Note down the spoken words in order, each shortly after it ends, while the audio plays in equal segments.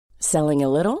Selling a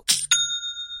little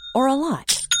or a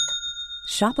lot?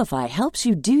 Shopify helps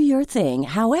you do your thing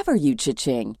however you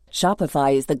cha-ching.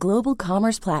 Shopify is the global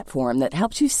commerce platform that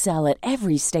helps you sell at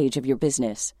every stage of your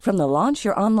business. From the launch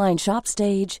your online shop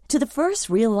stage to the first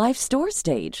real-life store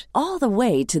stage, all the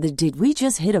way to the did we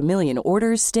just hit a million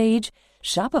orders stage.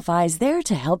 Shopify is there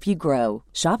to help you grow.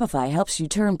 Shopify helps you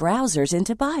turn browsers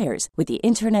into buyers with the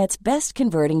internet's best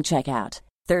converting checkout.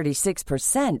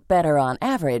 36% better on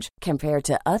average compared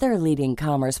to other leading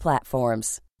commerce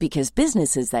platforms. Because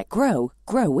businesses that grow,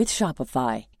 grow with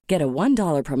Shopify. Get a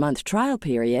 $1 per month trial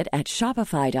period at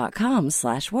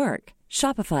shopify.com/work.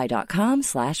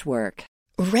 Shopify.com/work.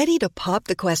 Ready to pop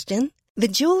the question? The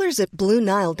jewelers at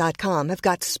BlueNile.com have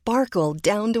got sparkle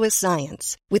down to a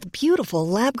science with beautiful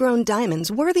lab-grown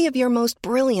diamonds worthy of your most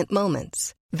brilliant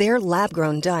moments. Their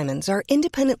lab-grown diamonds are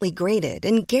independently graded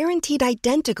and guaranteed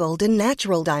identical to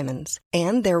natural diamonds,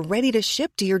 and they're ready to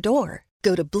ship to your door.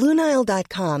 Go to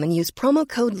BlueNile.com and use promo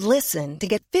code LISTEN to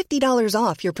get $50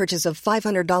 off your purchase of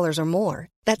 $500 or more.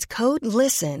 That's code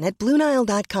LISTEN at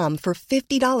BlueNile.com for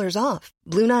 $50 off.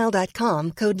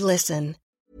 BlueNile.com, code LISTEN.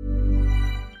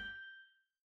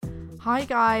 Hi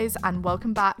guys, and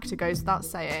welcome back to Goes Without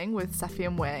Saying with Seffi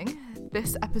and Wing.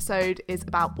 This episode is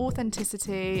about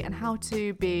authenticity and how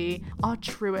to be our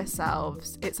truest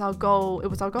selves. It's our goal. It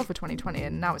was our goal for 2020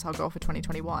 and now it's our goal for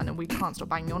 2021 and we can't stop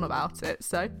banging on about it.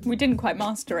 So we didn't quite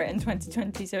master it in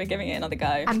 2020, so we're giving it another go.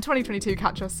 And 2022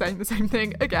 catch us saying the same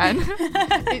thing again.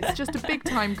 It's just a big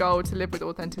time goal to live with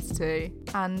authenticity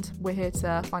and we're here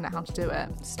to find out how to do it.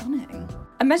 Stunning.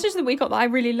 A message that we got that I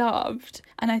really loved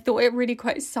and I thought it really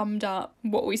quite summed up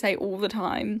what we say all the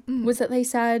time was that they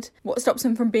said what stops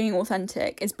them from being authentic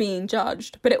is being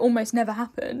judged, but it almost never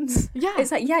happens. Yeah.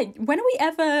 It's like, yeah, when are we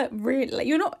ever really, like,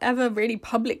 you're not ever really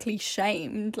publicly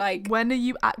shamed. Like, when are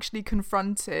you actually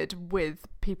confronted with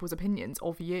people's opinions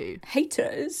of you?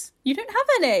 Haters? You don't have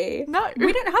any. No.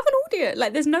 We don't have an audience.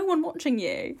 Like, there's no one watching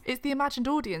you. It's the imagined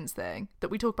audience thing that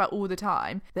we talk about all the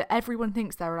time, that everyone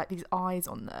thinks there are like these eyes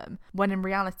on them, when in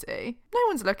reality, no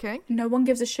one's looking. No one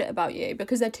gives a shit about you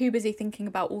because they're too busy thinking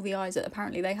about all the eyes that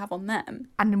apparently they have on them.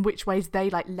 And in which ways they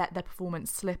like let their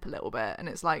performance slip a little bit. And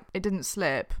it's like, it didn't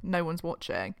slip. No one's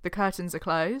watching. The curtains are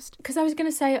closed. Because I was going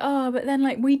to say, but then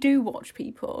like we do watch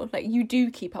people. Like you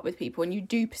do keep up with people and you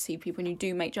do perceive people and you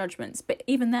do make judgments. But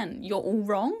even then, you're all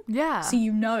wrong. Yeah. So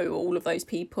you know all of those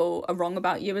people are wrong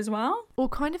about you as well. Or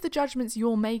kind of the judgments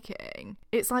you're making.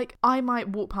 It's like I might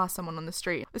walk past someone on the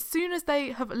street. As soon as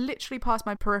they have literally passed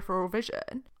my peripheral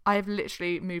vision, I have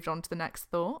literally moved on to the next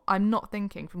thought. I'm not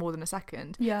thinking for more than a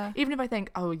second. Yeah. Even if I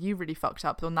think, oh, you really fucked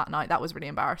up on that night, that was really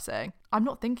embarrassing, I'm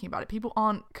not thinking about it. People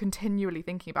aren't continually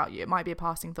thinking about you. It might be a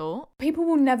passing thought. People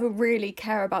will never really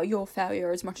care about your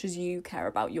failure as much as you care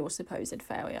about your supposed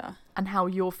failure. And how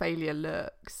your failure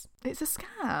looks. It's a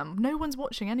scam. No one's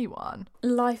watching anyone.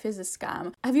 Life is a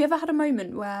scam. Have you ever had a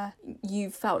moment where you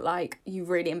felt like you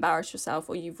really embarrassed yourself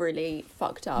or you've really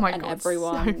fucked up and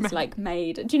everyone's like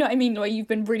made... Do you know what I mean? Where you've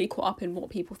been really caught up in what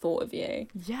people thought of you?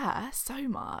 Yeah, so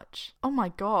much. Oh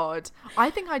my God. I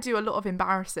think I do a lot of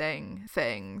embarrassing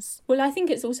things. Well, I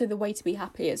think it's also the way to be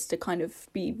happy is to kind of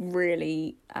be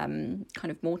really kind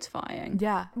of mortifying.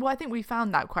 Yeah. Well, I think we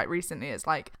found that quite recently. It's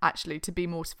like actually to be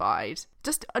mortified,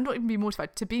 just not even be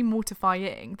mortified, to be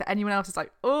mortifying that anyone else is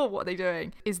like, oh, what are they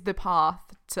doing, is the path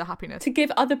to happiness. To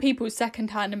give other people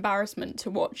secondhand embarrassment to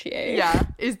watch you. Yeah,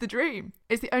 is the dream.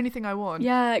 It's the only thing I want.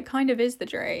 Yeah, it kind of is the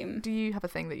dream. Do you have a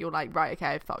thing that you're like, right, okay,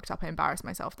 I fucked up, I embarrassed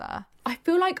myself there? I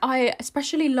feel like I,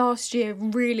 especially last year,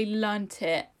 really learnt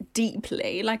it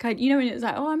deeply. Like, when it's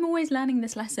like, oh, I'm always learning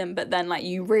this lesson, but then like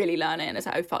you really learn it and it's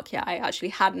like, oh fuck yeah, I actually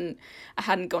hadn't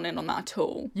gone in on that at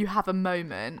all. You have a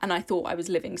moment. And I thought I was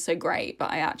living so great,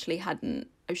 but I actually hadn't.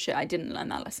 Oh shit, I didn't learn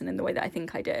that lesson in the way that I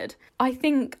think I did. I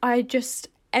think I just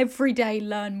every day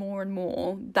learn more and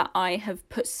more that I have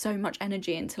put so much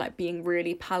energy into like being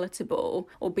really palatable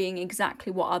or being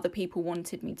exactly what other people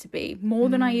wanted me to be, more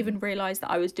than I even realised that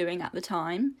I was doing at the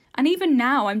time. And even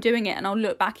now I'm doing it and I'll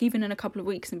look back even in a couple of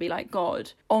weeks and be like,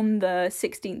 God, on the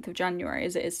 16th of January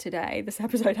as it is today, this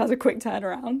episode has a quick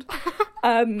turnaround.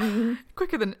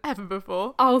 Quicker than ever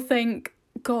before. I'll think,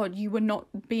 God, you were not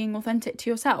being authentic to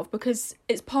yourself, because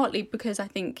it's partly because I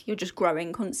think you're just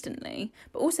growing constantly,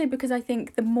 but also because I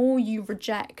think the more you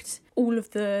reject all of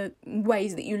the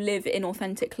ways that you live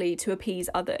inauthentically to appease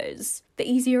others, the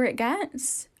easier it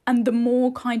gets. and the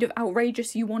more kind of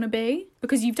outrageous you want to be,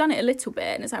 because you've done it a little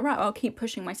bit and it's like, right, well, I'll keep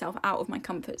pushing myself out of my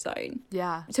comfort zone.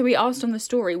 Yeah. So we asked on the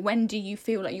story, when do you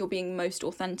feel like you're being most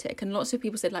authentic? And lots of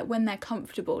people said, like, when they're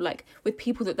comfortable, like with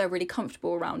people that they're really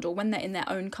comfortable around, or when they're in their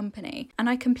own company. And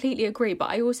I completely agree, but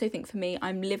I also think for me,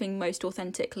 I'm living most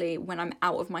authentically when I'm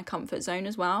out of my comfort zone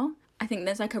as well. I think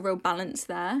there's like a real balance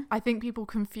there. I think people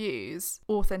confuse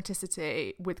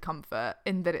authenticity with comfort,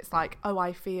 in that it's like, oh,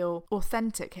 I feel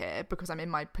authentic here because I'm in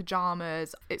my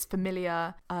pajamas, it's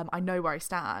familiar, I know where I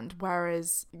stand.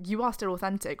 Whereas you are still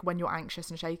authentic when you're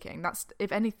anxious and shaking. That's,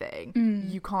 if anything,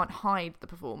 you can't hide the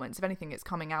performance. If anything, it's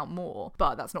coming out more,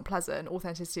 but that's not pleasant.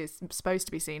 Authenticity is supposed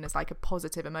to be seen as like a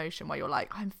positive emotion where you're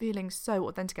like, I'm feeling so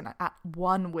authentic and at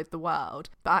one with the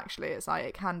world. But actually it's like,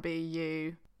 it can be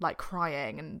you like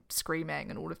crying and screaming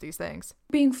and all of these things.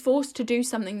 Being forced to do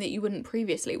something that you wouldn't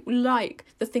previously, like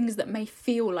the things that may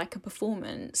feel like a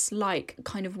performance, like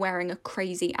kind of wearing a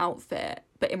crazy outfit,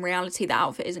 but in reality the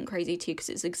outfit isn't crazy to you because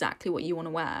it's exactly what you want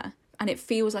to wear. And it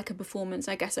feels like a performance,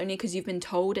 I guess, only because you've been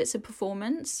told it's a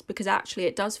performance, because actually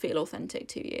it does feel authentic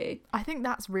to you. I think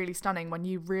that's really stunning when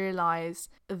you realise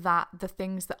that the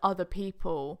things that other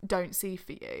people don't see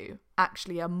for you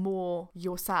actually are more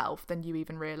yourself than you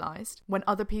even realised. When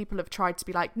other people have tried to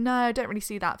be like, no, I don't really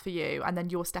see that for you, and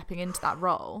then you're stepping into that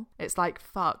role, it's like,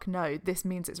 fuck, no, this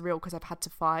means it's real because I've had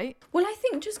to fight. Well, I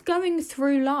think just going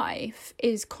through life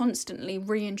is constantly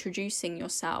reintroducing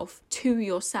yourself to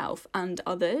yourself and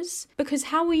others, because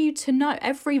how are you to know?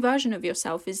 Every version of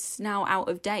yourself is now out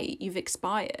of date, you've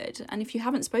expired, and if you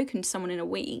haven't spoken to someone in a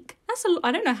week,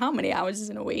 I don't know how many hours is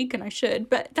in a week, and I should,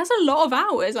 but that's a lot of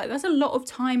hours. Like, that's a lot of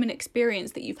time and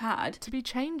experience that you've had to be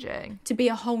changing, to be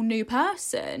a whole new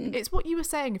person. It's what you were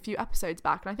saying a few episodes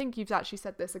back, and I think you've actually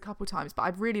said this a couple times, but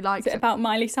I've really liked it. About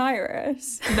Miley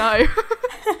Cyrus? No.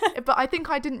 But I think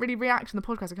I didn't really react on the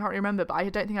podcast. I can't really remember, but I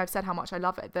don't think I've said how much I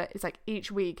love it, that it's like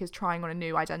each week is trying on a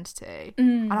new identity.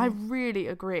 And I really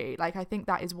agree. Like, I think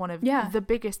that is one of the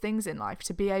biggest things in life,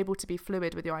 to be able to be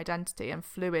fluid with your identity and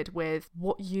fluid with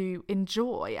what you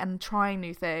enjoy and trying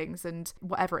new things. And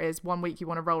whatever it is, one week you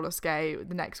want to roller skate,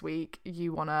 the next week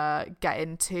you want to get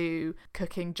into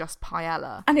cooking just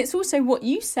paella. And it's also what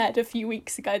you said a few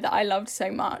weeks ago that I loved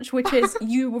so much, which is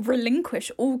you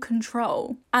relinquish all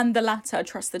control, and the latter,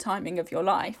 trust the timing of your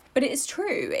life. But it is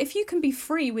true, if you can be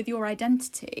free with your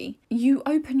identity, you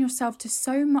open yourself to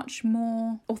so much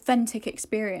more authentic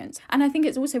experience. And I think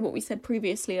it's also what we said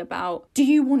previously about, do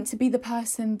you want to be the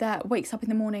person that wakes up in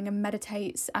the morning and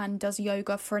meditates and does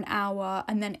yoga for an hour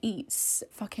and then eats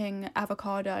fucking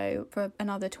avocado for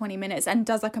another 20 minutes and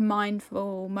does like a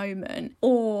mindful moment?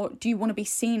 Or do you want to be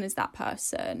seen as that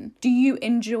person? Do you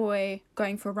enjoy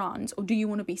going for runs, or do you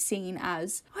want to be seen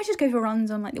as, I just go for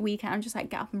runs on like the weekend and just like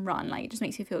get up and run, like it just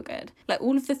makes you feel good? Like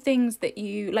all of the things that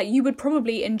you like, you would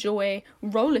probably enjoy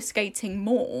roller skating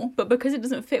more, but because it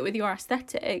doesn't fit with your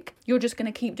aesthetic, you're just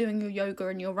going to keep doing your yoga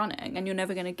and your running, and you're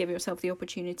never going to give yourself the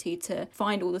opportunity to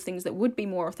find all the things that would be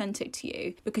more authentic to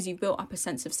you, because you've built up a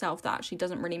sense of self that actually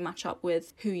doesn't really match up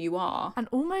with who you are. And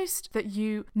almost that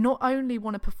you not only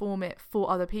want to perform it for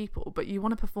other people, but you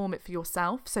want to perform it for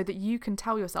yourself, so that you can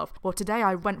tell yourself, well, today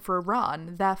I went for a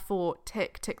run, therefore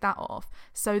tick that off,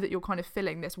 so that you're kind of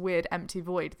filling this weird empty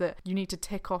void that you need to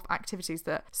tick off activities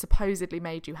that supposedly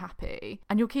made you happy.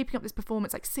 And you're keeping up this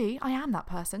performance like, see, I am that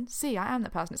person. See, I am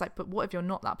that person. It's like, but what if you're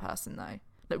not that person though?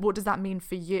 Like, what does that mean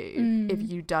for you if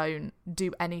you don't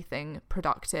do anything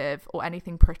productive or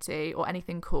anything pretty or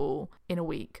anything cool in a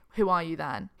week? Who are you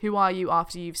then? Who are you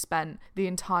after you've spent the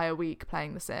entire week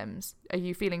playing The Sims? Are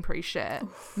you feeling pretty shit?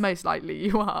 Oof. Most likely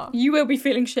you are. You will be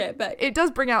feeling shit, but it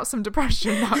does bring out some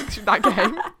depression, that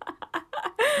game.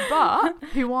 But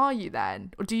who are you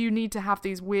then? Or do you need to have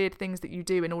these weird things that you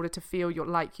do in order to feel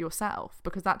like yourself?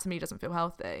 Because that to me doesn't feel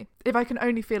healthy. If I can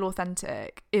only feel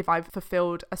authentic if I've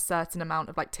fulfilled a certain amount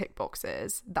of like tick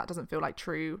boxes, that doesn't feel like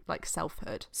true like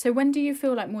selfhood. So when do you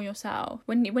feel like more yourself?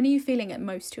 When are you feeling at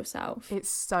most yourself? It's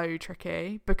so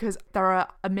tricky because there are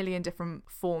a million different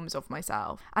forms of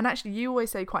myself. And actually you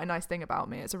always say quite a nice thing about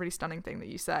me. It's a really stunning thing that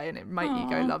you say, and my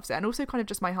ego loves it, and also kind of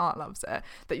just my heart loves it,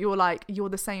 that you're like, you're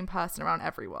the same person around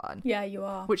everyone. Yeah, you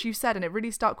are. Which you said, and it really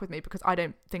stuck with me because I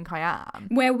don't think I am.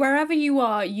 Wherever you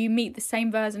are, you meet the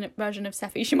same version of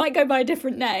Seffi. She might go by a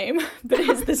different name, but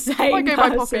it's the same might go person.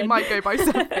 by Poppy, might go by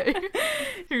Seffi.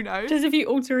 Who knows? Just a few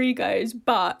alter egos,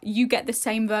 but you get the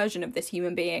same version of this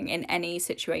human being in any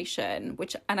situation,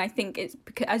 and I think it's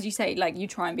because, as you say, like, you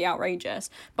try and be outrageous,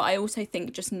 but I also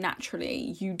think just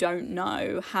naturally you don't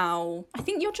know how. I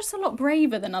think you're just a lot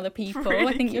braver than other people.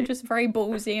 Really? I think you're just very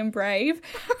ballsy and brave,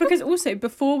 because also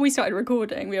before before we started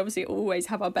recording, we obviously always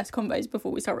have our best combos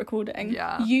before we start recording.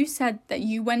 Yeah. You said that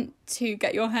you went to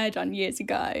get your hair done years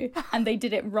ago and they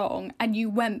did it wrong, and you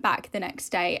went back the next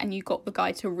day and you got the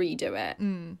guy to redo it.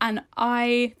 And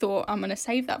I thought, I'm going to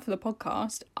save that for the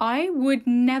podcast. I would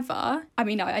never,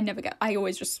 I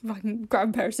always just fucking grab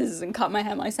a pair of scissors and cut my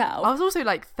hair myself. I was also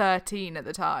like 13 at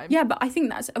the time. Yeah, but I think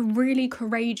that's a really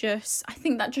courageous, I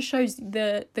think that just shows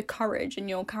the courage in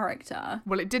your character.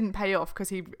 Well, it didn't pay off because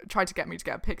he tried to get me to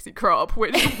get a pixie crop,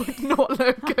 which would not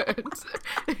look good.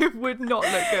 It would not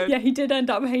look good. Yeah, he did end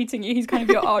up hating you. He's kind of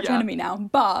your arch enemy now.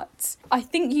 But I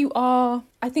think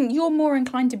you're more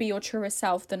inclined to be your truest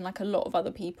self than like a lot of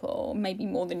other people, maybe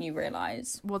more than you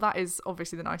realise. Well, that is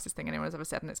obviously the nicest thing anyone's ever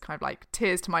said, and it's kind of like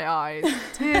tears to my eyes.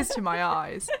 Tears to my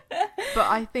eyes. But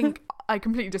I think I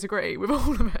completely disagree with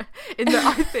all of it, in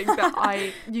that I think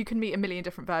that you can meet a million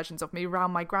different versions of me.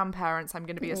 Around my grandparents, I'm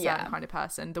going to be a certain kind of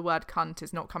person. The word cunt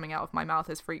is not coming out of my mouth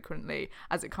as frequently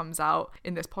as it comes out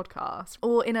in this podcast.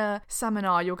 Or in a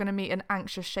seminar, you're going to meet an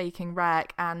anxious, shaking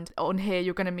wreck, and on here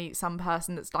you're going to meet some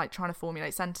person that's like trying to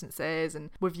formulate sentences, and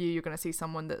with you're going to see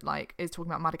someone that like is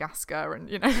talking about Madagascar and,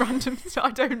 you know, random stuff.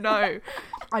 I don't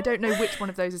know which one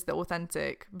of those is the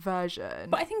authentic version.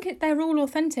 But I think they're all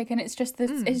authentic, and it's just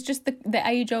the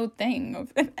age-old thing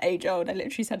of age-old, I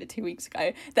literally said it 2 weeks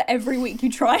ago, that every week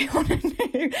you try on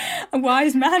a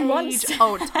wise man once.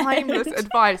 Age-old, timeless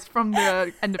advice from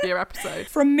the end of year episode.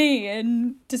 From me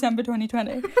in December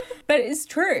 2020. But it's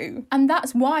true. And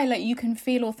that's why like you can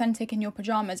feel authentic in your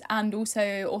pajamas, and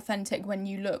also authentic when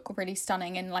you look really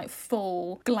stunning in like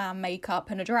full glam makeup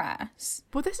and a dress.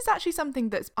 Well, this is actually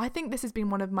something I think this has been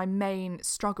one of my main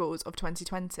struggles of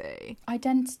 2020.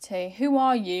 Identity. Who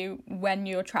are you when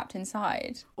you're trapped inside?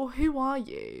 Or who are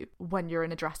you when you're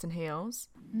in a dress and heels?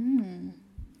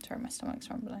 Sorry, my stomach's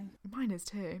rumbling. Mine is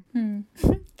too.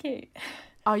 Cute.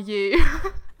 Are you...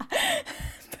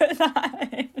 Put that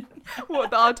in.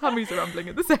 What, our tummies are rumbling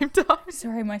at the same time?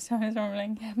 Sorry, my stomach's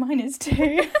rumbling. Yeah, mine is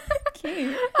too.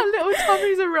 Cute. Our little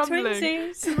tummies are rumbling.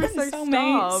 Twinsies. We're so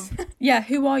starved. Yeah,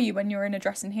 who are you when you're in a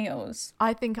dress and heels?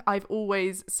 I think I've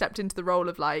always stepped into the role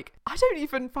of like, I don't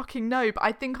even fucking know, but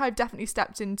I think I've definitely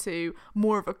stepped into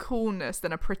more of a coolness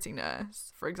than a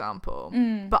prettiness, for example.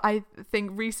 But I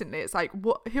think recently it's like,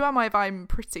 who am I if I'm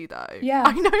pretty though? Yeah.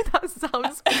 I know that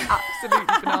sounds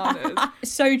absolutely bananas.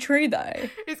 So true though.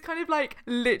 It's kind of like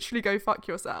literally go fuck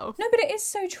yourself. No, but it is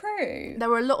so true. There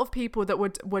were a lot of people that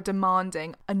were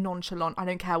demanding a nonchalant, I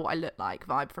don't care what I look like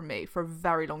vibe from me for a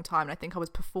very long time, and I think I was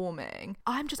performing.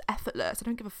 I'm just effortless. I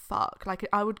don't give a fuck. Like,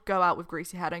 I would go out with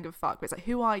greasy hair, I don't give a fuck. But it's like,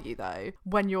 who are you though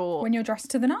when you're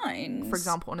dressed to the nines, for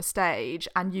example, on a stage,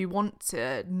 and you want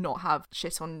to not have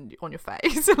shit on your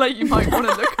face? Like, you might want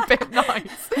to look a bit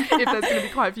nice if there's going to be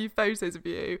quite a few photos of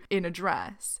you in a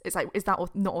dress. It's like, is that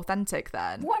not authentic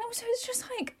then? Well, and also it's just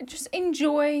like, just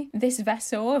enjoy this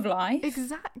vessel of life.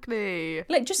 Exactly.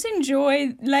 Like, just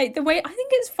enjoy like the way. I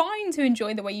think it's fine to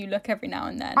enjoy the way you look every now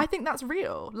and then. I think that's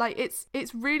real. Like,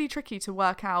 it's really tricky to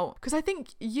work out, because I think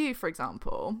you, for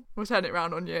example, we'll turn it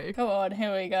around on you. Go on,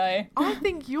 here we go. I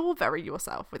think you're very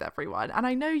yourself with everyone, and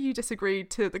I know you disagree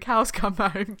till the cows come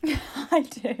home. I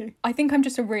do. I think I'm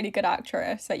just a really good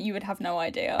actress that you would have no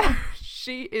idea.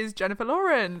 She is Jennifer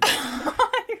Lawrence.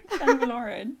 Jennifer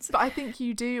Lawrence. But I think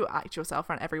you do act yourself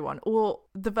around everyone, or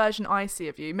the version I see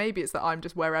of you. Maybe it's that I'm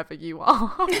just wherever you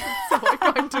are, so I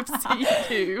kind of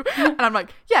see you, and I'm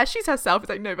like, yeah, she's herself. It's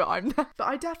like, no, but I'm there. But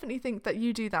I definitely think that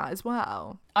you do that as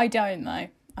well. I don't though.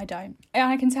 I don't. And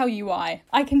I can tell you why.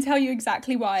 I can tell you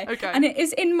exactly why. Okay. And it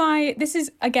is in my, this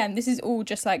is all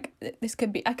just like,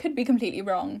 I could be completely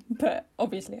wrong, but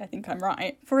obviously I think I'm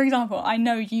right. For example, I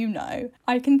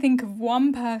can think of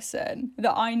one person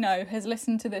that I know has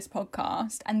listened to this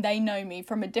podcast and they know me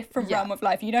from a different realm of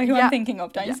life. You know who I'm thinking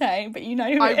of, don't say, but you know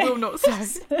who I will not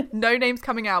say. No names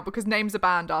coming out, because names are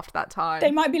banned after that time.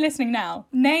 They might be listening now.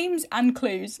 Names and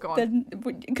clues. Go on.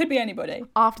 It could be anybody.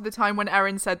 After the time when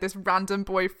Erin said this random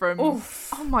boy from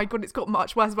oh my god, it's got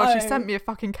much worse. Well, she sent me a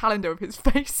fucking calendar with his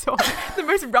face on. The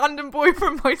most random boy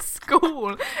from my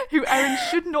school, who Erin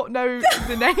should not know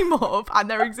the name of and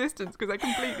their existence, because they're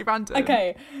completely random.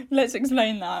 Okay, let's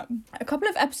explain that. A couple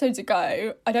of episodes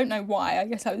ago, I don't know why, I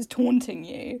guess I was taunting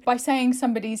you by saying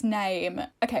somebody's name.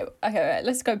 Okay,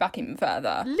 let's go back even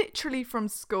further. Literally from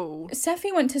school.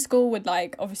 Seffi went to school with,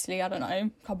 like, obviously, I don't know,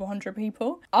 a couple hundred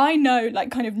people. I know, like,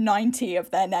 kind of 90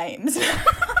 of their names.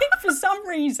 For some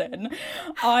reason,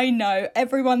 I know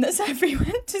everyone that Seffi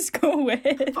went to school with.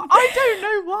 But I don't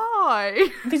know why.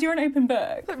 Because you're an open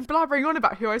book. Like, blabbering on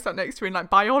about who I sat next to in,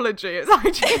 like, biology. It's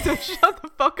like, Jesus, shut the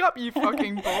fuck up, you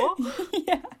fucking bore.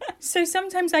 Yeah. So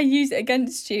sometimes I use it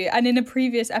against you. And in a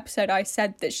previous episode, I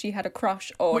said that she had a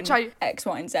crush on X,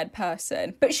 Y, and Z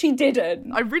person. But she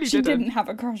didn't. I really She didn't. didn't have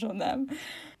a crush on them.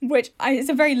 It's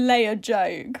a very layered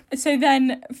joke. So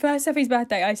then for Seffi's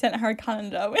birthday, I sent her a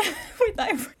calendar with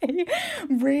like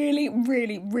really,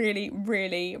 really, really,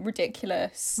 really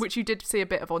ridiculous. Which you did see a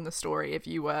bit of on the story if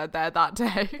you were there that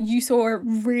day. You saw a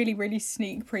really, really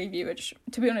sneak preview, which,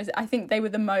 to be honest, I think they were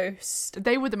the most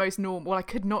normal. Well, I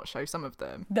could not show some of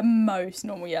them. The most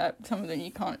normal, yeah. Some of them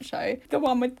you can't show. The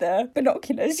one with the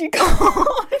binoculars, you can't.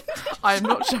 I am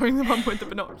not showing the one with the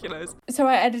binoculars. So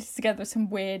I edited together some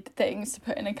weird things to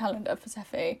put in a calendar for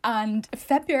Seffi. And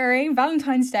February,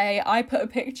 Valentine's Day, I put a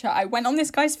picture. I went on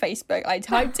this guy's Facebook. I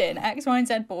typed in X, Y, and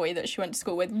Z boy that she went to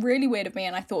school with. Really weird of me.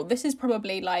 And I thought, this is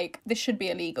probably like, this should be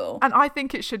illegal. And I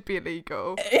think it should be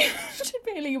illegal. It should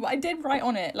be illegal. But I did write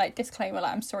on it, like, disclaimer,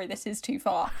 like, I'm sorry, this is too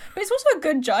far. But it's also a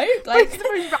good joke. Like, it's the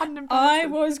most random person. I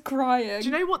was crying. Do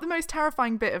you know what the most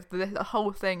terrifying bit of the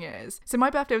whole thing is? So my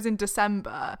birthday was in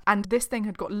December, and this thing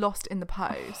had got lost in the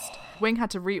post. Wing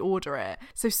had to reorder it.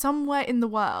 So somewhere in the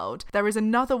world, there is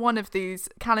another one of these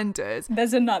calendars.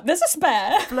 There's a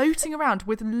spare. Floating around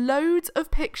with loads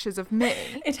of pictures of me.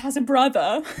 It has a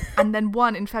brother. And then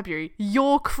one in February,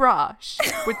 your crush,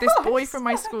 with this boy from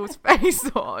my school's face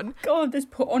on. God, this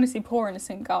poor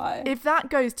innocent guy. If that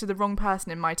goes to the wrong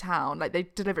person in my town, like they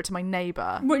deliver it to my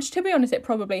neighbour. Which, to be honest, it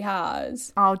probably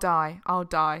has. I'll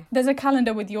die. There's a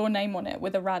calendar with your name on it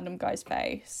with a random guy's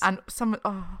face. And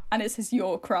and it says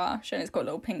your crush, and it's got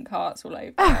little pink hearts all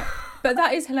over it. But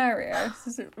that is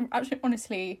hilarious. Actually,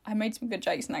 honestly, I made some good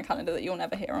jokes in that calendar that you'll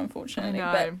never hear, unfortunately.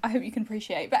 But I hope you can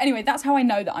appreciate. But anyway, that's how I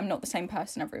know that I'm not the same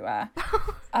person everywhere.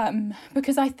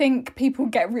 Because I think people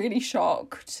get really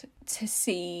shocked to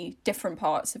see different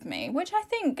parts of me, which I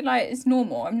think like is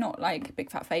normal. I'm not like a big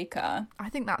fat faker. I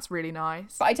think that's really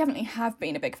nice. But I definitely have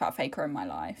been a big fat faker in my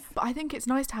life. But I think it's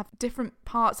nice to have different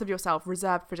parts of yourself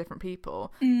reserved for different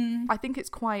people. I think it's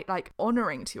quite like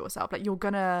honouring to yourself. Like you're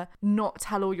gonna not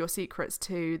tell all your secrets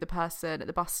to the person at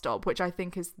the bus stop, which I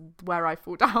think is where I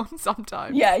fall down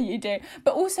sometimes. Yeah, you do.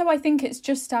 But also I think it's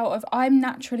just out of, I'm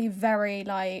naturally very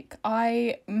like,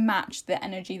 I match the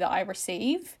energy that I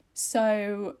receive.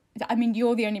 So, I mean,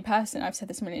 you're the only person, I've said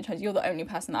this a million times, you're the only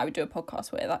person that I would do a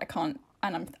podcast with. I can't,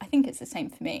 and I think it's the same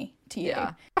for me, to you.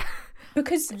 Yeah.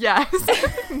 Because... Yes,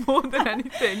 more than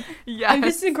anything, yes. And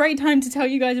this is a great time to tell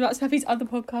you guys about Seffi's other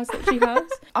podcast that she has.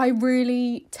 I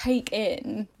really take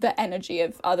in the energy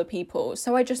of other people,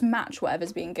 so I just match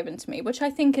whatever's being given to me, which I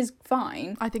think is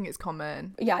fine. I think it's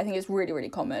common. Yeah, I think it's really, really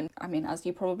common. I mean, as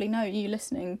you probably know, you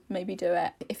listening, maybe do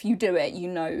it. If you do it, you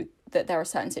know that there are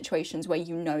certain situations where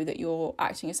you know that you're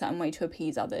acting a certain way to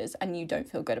appease others and you don't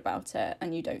feel good about it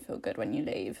and you don't feel good when you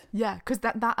leave. Yeah, because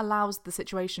that allows the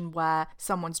situation where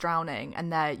someone's drowning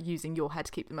and they're using your head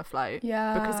to keep them afloat.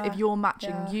 Yeah. Because if you're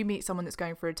matching, you meet someone that's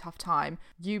going through a tough time,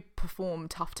 you perform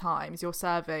tough times, you're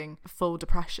serving full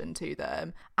depression to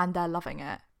them and they're loving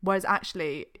it. Whereas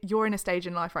actually, you're in a stage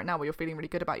in life right now where you're feeling really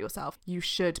good about yourself. You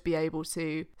should be able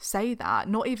to say that,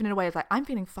 not even in a way of like, I'm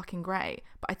feeling fucking great.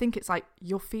 But I think it's like,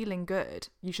 you're feeling good.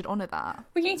 You should honour that.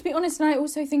 Well, you need to be honest, and I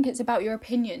also think it's about your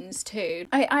opinions too.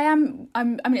 I mean,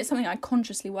 it's something I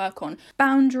consciously work on.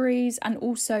 Boundaries and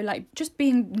also like just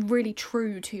being really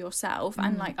true to yourself.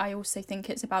 And like, I also think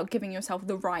it's about giving yourself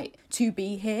the right to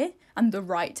be here and the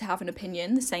right to have an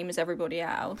opinion, the same as everybody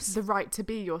else. The right to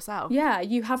be yourself. Yeah,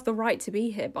 you have the right to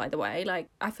be here, by the way. Like,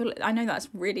 I know that's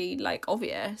really like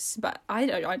obvious, but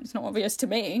it's not obvious to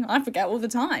me. I forget all the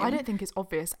time. I don't think it's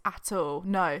obvious at all.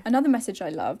 No. Another message I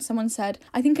loved, someone said,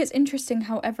 I think it's interesting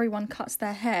how everyone cuts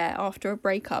their hair after a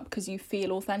breakup because you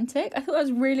feel authentic. I thought that's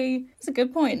a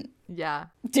good point. Yeah.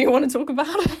 Do you want to talk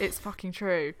about it? It's fucking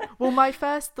true. Well, my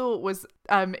first thought was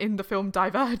in the film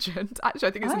Divergent. Actually,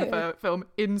 I think it's in the film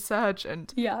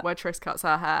Insurgent, where Tris cuts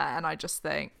her hair, and I just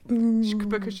think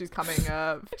because she's coming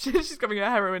she's becoming a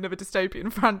heroine of a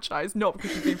dystopian franchise, not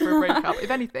because she's been through a breakup.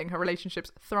 If anything, her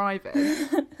relationship's thriving.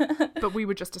 But we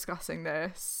were just discussing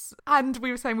this, and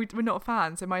we were saying we're not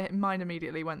fans, so my mind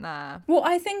immediately went there. Well,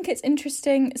 I think it's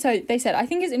interesting. So they said, I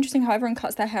think it's interesting how everyone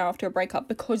cuts their hair after a breakup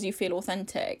because you feel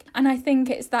authentic. And I think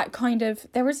it's that kind of,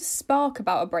 there is a spark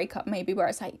about a breakup maybe where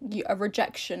it's like a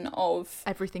rejection of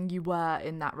everything you were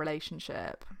in that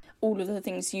relationship. all of the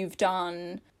things you've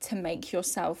done to make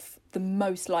yourself the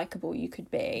most likeable you could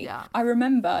be. Yeah. I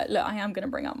remember, look, I am going to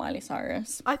bring up Miley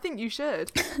Cyrus. I think you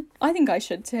should. I think I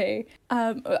should too.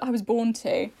 I was born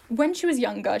to. When she was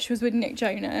younger, she was with Nick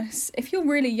Jonas. If you're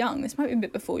really young, this might be a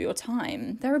bit before your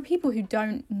time. There are people who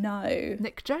don't know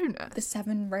Nick Jonas? the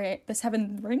seven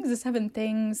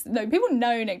things. No, people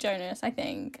know Nick Jonas, I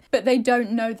think, but they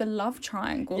don't know the love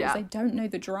triangles. Yeah. They don't know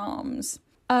the drams.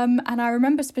 And I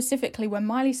remember specifically when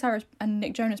Miley Cyrus and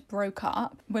Nick Jonas broke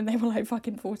up when they were like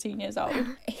fucking 14 years old.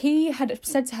 He had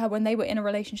said to her when they were in a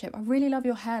relationship, I really love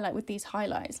your hair, like with these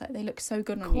highlights, like they look so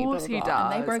good on you. Of course he And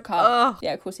does. they broke up. Ugh.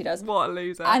 Yeah, of course he does. What a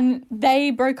loser. And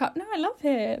they broke up. No, I love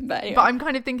him. But anyway. But I'm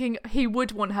kind of thinking he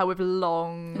would want her with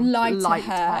long, light light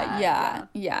hair.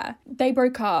 Yeah. They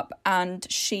broke up and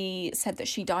she said that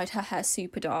she dyed her hair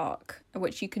super dark,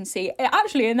 which you can see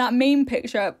actually in that meme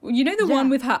picture. You know the one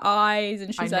with her eyes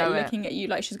and she's like looking at you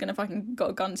like she's gonna fucking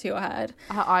got a gun to your head.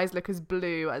 Her eyes look as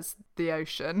blue as the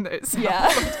ocean itself.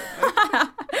 Yeah.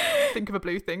 Think of a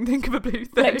blue thing. Think of a blue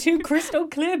thing. Like two crystal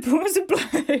clear pools of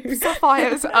blue.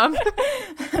 Sapphires.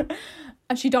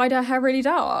 And she dyed her hair really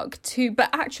dark too,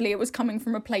 but actually it was coming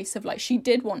from a place of like she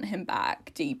did want him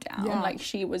back deep down. Yeah. Like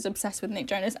she was obsessed with Nick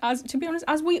Jonas, as to be honest,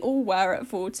 as we all were at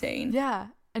 14. Yeah.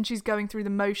 And she's going through the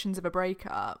motions of a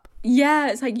breakup. Yeah,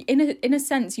 it's like in a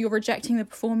sense you're rejecting the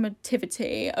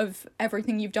performativity of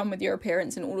everything you've done with your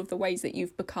appearance and all of the ways that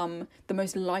you've become the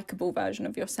most likable version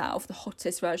of yourself, the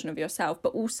hottest version of yourself,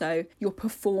 but also you're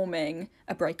performing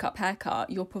a breakup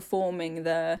haircut, you're performing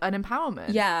an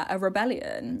empowerment. Yeah, a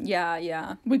rebellion.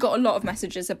 Yeah. We got a lot of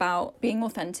messages about being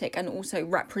authentic and also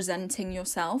representing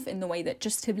yourself in the way that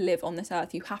just to live on this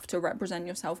earth you have to represent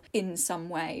yourself in some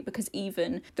way, because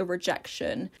even the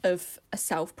rejection of a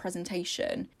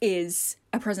self-presentation is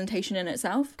a presentation in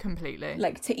itself. Completely.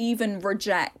 Like to even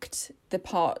reject the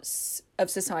parts of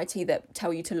society that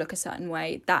tell you to look a certain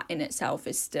way, that in itself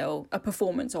is still a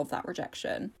performance of that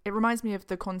rejection. It reminds me of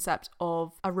the concept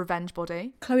of a revenge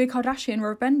body. Khloe Kardashian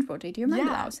revenge body. Do you remember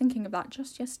Yeah. that? I was thinking of that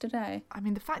just yesterday. I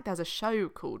mean, the fact there's a show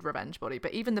called Revenge Body,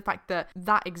 but even the fact that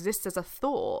that exists as a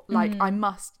thought, like I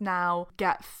must now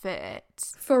get fit.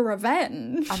 For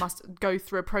revenge. I must go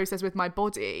through a process with my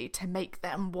body to make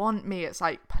them want me. It's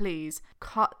like, please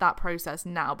cut that process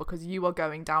now, because you are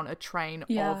going down a train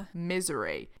of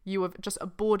misery. You have just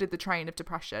aborted the train of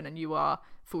depression and you are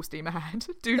full steam ahead.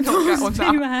 Do not get on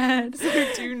that.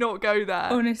 So do not go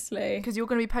there. Honestly. Because you're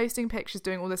going to be posting pictures,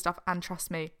 doing all this stuff, and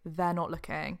trust me, they're not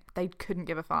looking. They couldn't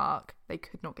give a fuck. They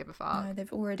could not give a fuck. No,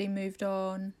 they've already moved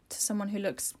on to someone who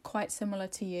looks quite similar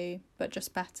to you, but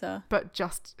just better. But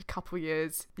just a couple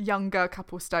years younger,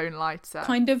 couple stone lighter.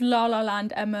 Kind of La La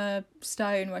Land Emma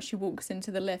Stone, where she walks into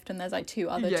the lift and there's like two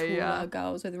other taller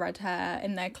girls with red hair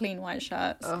in their clean white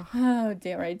shirts. Ugh. Oh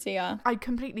dear, oh dear. I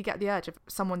completely get the urge if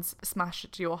someone's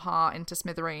smashed your heart into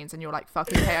smithereens and you're like, fuck,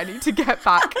 okay, I need to get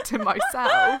back to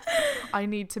myself. I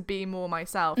need to be more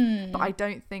myself. But I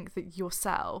don't think that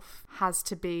yourself has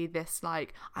to be this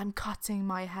like, I'm cutting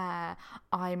my hair,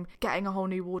 I'm getting a whole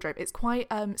new wardrobe. It's quite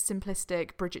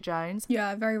simplistic Bridget Jones.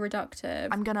 Yeah, very reductive.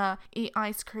 I'm gonna eat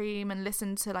ice cream and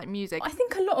listen to like music. I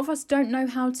think a lot of us don't know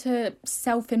how to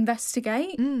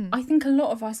self-investigate. I think a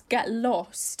lot of us get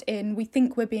lost in, we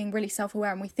think we're being really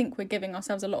self-aware and we think we're giving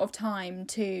ourselves a lot of time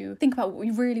to think about what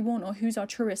we really want or who's our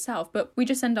truest self, but we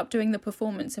just end up doing the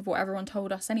performance of what everyone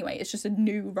told us anyway. It's just a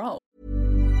new role.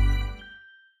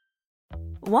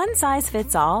 One size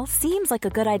fits all seems like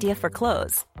a good idea for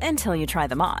clothes until you try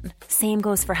them on. Same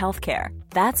goes for healthcare.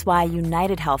 That's why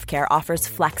United Healthcare offers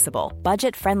flexible,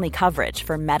 budget-friendly coverage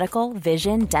for medical,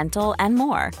 vision, dental, and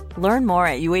more. Learn more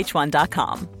at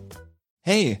uh1.com.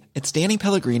 Hey, it's Danny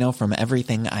Pellegrino from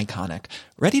Everything Iconic.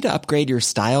 Ready to upgrade your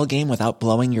style game without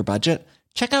blowing your budget?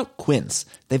 Check out Quince.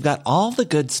 They've got all the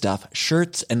good stuff,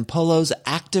 shirts and polos,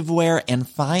 activewear, and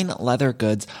fine leather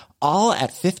goods, all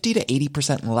at 50 to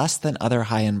 80% less than other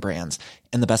high-end brands.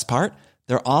 And the best part?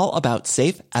 They're all about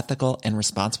safe, ethical, and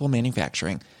responsible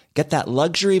manufacturing. Get that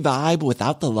luxury vibe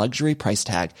without the luxury price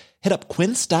tag. Hit up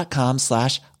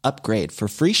quince.com/upgrade for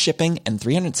free shipping and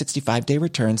 365-day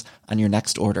returns on your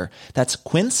next order. That's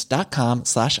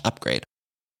quince.com/upgrade.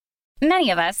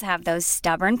 Many of us have those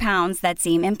stubborn pounds that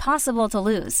seem impossible to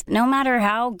lose, no matter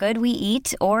how good we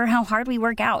eat or how hard we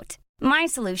work out. My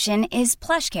solution is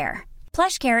PlushCare.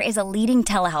 PlushCare is a leading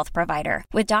telehealth provider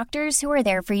with doctors who are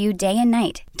there for you day and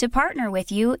night to partner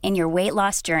with you in your weight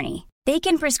loss journey. They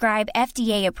can prescribe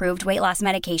FDA-approved weight loss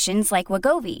medications like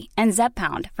Wegovy and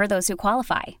Zepbound for those who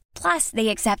qualify. Plus, they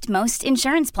accept most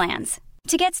insurance plans.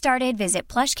 To get started, visit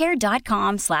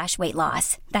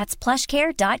plushcare.com/weightloss. That's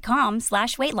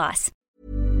plushcare.com/weightloss.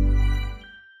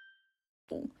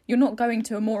 You're not going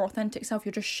to a more authentic self.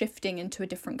 You're just shifting into a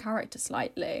different character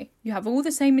slightly. You have all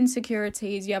the same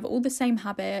insecurities. You have all the same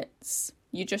habits.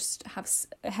 You just have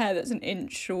hair that's an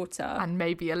inch shorter. And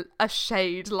maybe a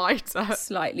shade lighter.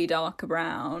 Slightly darker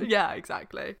brown. Yeah,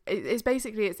 exactly. It's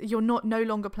basically, you're no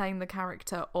longer playing the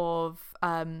character of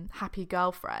happy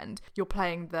girlfriend. You're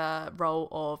playing the role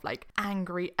of like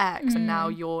angry ex, and now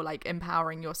you're like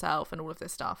empowering yourself and all of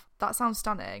this stuff. That sounds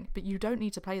stunning, but you don't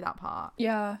need to play that part.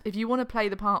 Yeah. If you want to play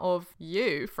the part of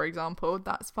you, for example,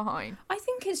 that's fine. I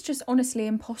think it's just honestly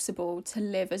impossible to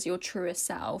live as your truest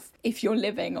self if you're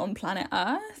living on planet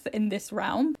Earth in this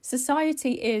realm.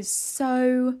 Society is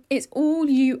it's all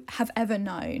you have ever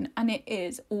known, and it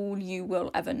is all you will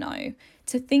ever know.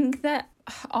 To think that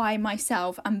I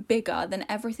myself am bigger than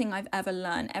everything I've ever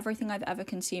learned, everything I've ever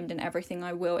consumed, and everything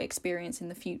I will experience in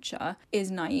the future is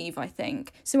naive, I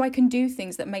think. So I can do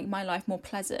things that make my life more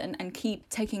pleasant and keep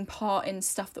taking part in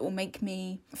stuff that will make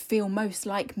me feel most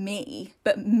like me.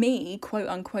 But me, quote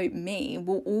unquote me,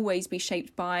 will always be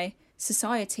shaped by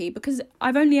society, because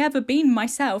I've only ever been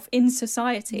myself in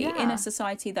society, in a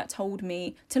society that told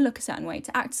me to look a certain way,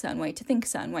 to act a certain way, to think a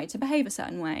certain way, to behave a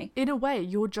certain way. In a way,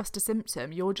 you're just a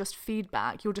symptom. You're just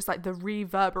feedback. You're just like the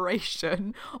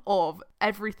reverberation of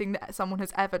everything that someone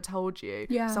has ever told you.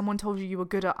 Yeah. Someone told you were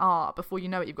good at art. Before you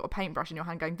know it, you've got a paintbrush in your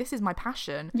hand going, this is my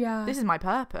passion. Yeah. This is my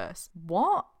purpose.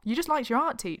 What? You just liked your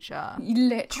art teacher.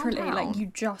 Literally, like, you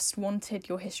just wanted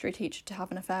your history teacher to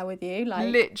have an affair with you.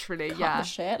 Like, literally, cut yeah. the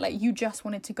shit. Like, you just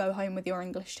wanted to go home with your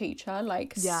English teacher.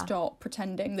 Like, stop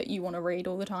pretending that you want to read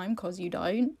all the time, because you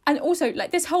don't. And also, like,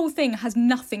 this whole thing has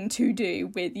nothing to do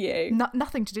with you.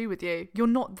 Nothing to do with you. You're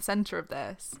not the centre of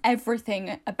this.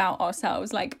 Everything about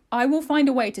ourselves. Like, I will find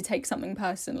a way to take something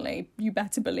personally. You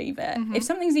better believe it. If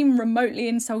something's even remotely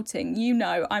insulting, you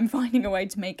know I'm finding a way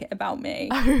to make it about me.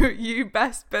 Oh, you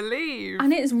best believe.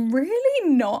 And it's really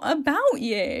not about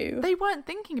you. They weren't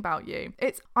thinking about you.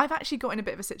 I've actually got in a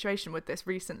bit of a situation with this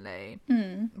recently.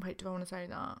 Wait, do I want to say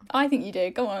that? I think you do.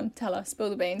 Go on, tell us. Spill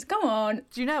the beans. Go on.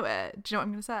 Do you know it? Do you know what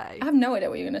I'm going to say? I have no idea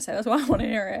what you're going to say. That's why I want to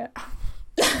hear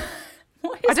it.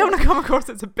 I don't want to come across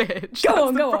as a bitch. Go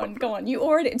on. To be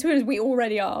honest, we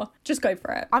already are. Just go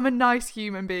for it. I'm a nice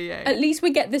human being. At least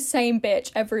we get the same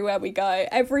bitch everywhere we go.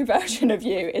 Every version of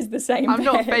you is the same bitch. I'm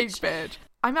not a fake bitch.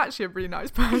 I'm actually a really nice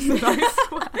person, I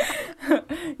swear.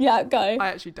 Yeah, go. I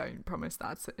actually don't promise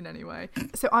that in any way.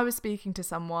 So I was speaking to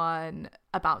someone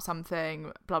about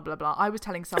something, blah, blah, blah. I was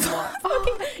telling someone...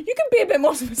 You can be a bit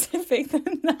more specific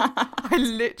than that. I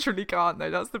literally can't, though.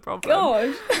 That's the problem.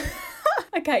 Gosh.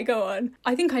 Okay, go on.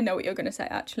 I think I know what you're going to say,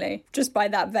 actually, just by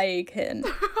that vague hint.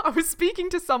 I was speaking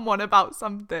to someone about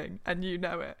something, and you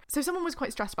know it. So someone was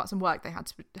quite stressed about some work they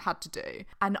had to do,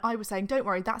 and I was saying, don't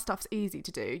worry, that stuff's easy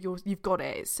to do. You've got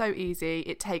it. It's so easy.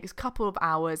 It takes a couple of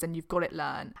hours, and you've got it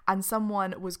learned. And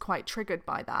someone was quite triggered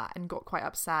by that and got quite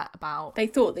upset about... They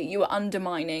thought that you were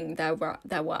undermining their work.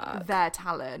 Their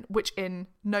talent, which in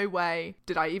no way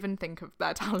did I even think of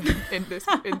their talent in this.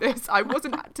 I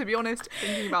wasn't, to be honest,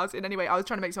 thinking about it in any way. I was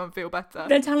trying to make someone feel better.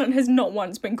 Their talent has not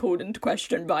once been called into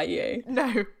question by you.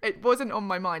 No, it wasn't on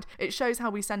my mind. It shows how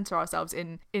we centre ourselves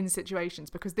in situations,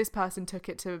 because this person took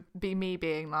it to be me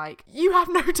being like, you have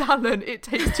no talent, it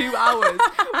takes 2 hours.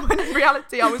 When in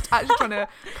reality I was actually trying to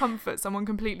comfort someone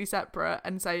completely separate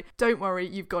and say, don't worry,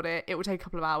 you've got it, it will take a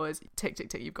couple of hours, tick tick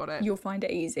tick, you've got it. You'll find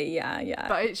it easy. Yeah.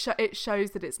 But it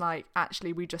shows that it's like,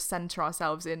 actually we just centre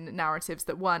ourselves in narratives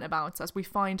that weren't about us. We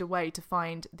find a way to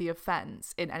find the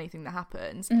offence in anything that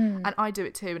happens. And I do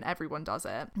it too, and everyone does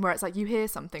it, where it's like you hear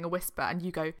something, a whisper, and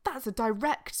you go, that's a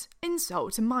direct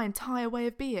insult to my entire way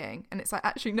of being. And it's like,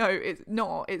 actually no, it's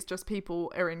not. It's just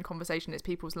people are in conversation, it's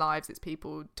people's lives, it's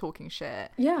people talking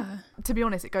shit. Yeah. To be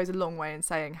honest, it goes a long way in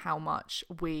saying how much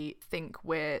we think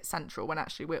we're central when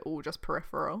actually we're all just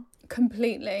peripheral.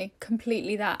 Completely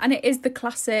that. And it is the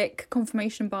classic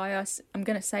confirmation bias. I'm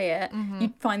going to say it.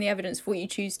 You find the evidence for what you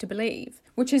choose to believe,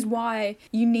 which is why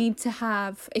you need to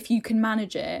have, if you can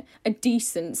manage it, a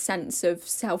decent sense of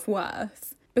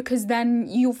self-worth. Because then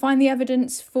you'll find the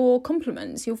evidence for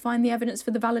compliments, you'll find the evidence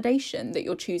for the validation that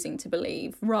you're choosing to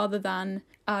believe, rather than,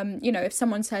 if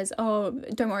someone says, oh,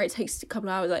 don't worry, it takes a couple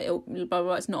of hours, like, blah, blah,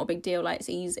 blah, it's not a big deal, like, it's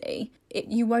easy.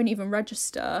 You won't even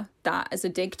register that as a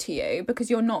dig to you, because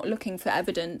you're not looking for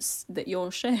evidence that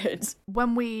you're shit.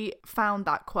 When we found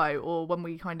that quote, or when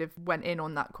we kind of went in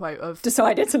on that quote of...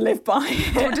 Decided to live by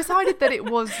it. Decided that it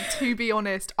was, to be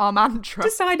honest, our mantra.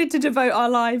 Decided to devote our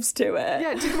lives to it.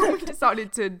 Yeah, when we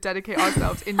decided to dedicate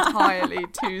ourselves entirely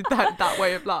to that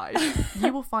way of life,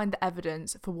 you will find the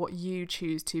evidence for what you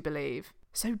choose to believe.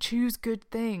 So choose good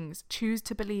things. Choose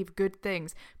to believe good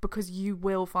things, because you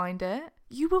will find it.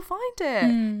 you will find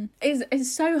it.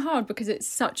 It's so hard because it's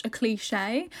such a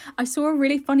cliche. I saw a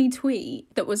really funny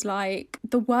tweet that was like,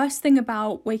 the worst thing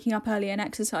about waking up early and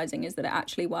exercising is that it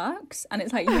actually works. And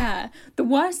it's like, yeah, the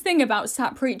worst thing about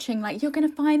sat preaching, like, you're going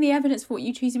to find the evidence for what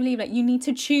you choose to believe, like, you need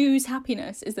to choose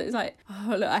happiness, is that it's like,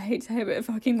 oh, look, I hate to say it, but it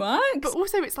fucking works. But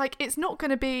also it's like, it's not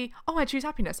going to be, oh, I choose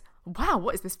happiness. Wow,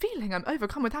 what is this feeling? I'm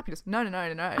overcome with happiness. No.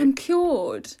 I'm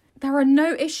cured. There are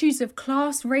no issues of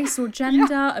class, race or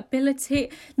gender, ability.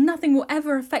 Nothing will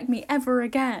ever affect me ever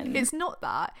again. It's not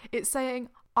that. It's saying,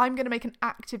 I'm going to make an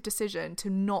active decision to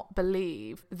not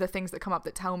believe the things that come up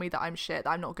that tell me that I'm shit, that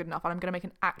I'm not good enough. And I'm going to make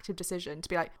an active decision to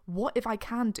be like, what if I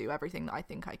can do everything that I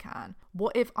think I can?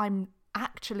 What if I'm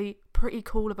actually pretty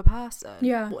cool of a person?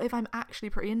 Yeah. What if I'm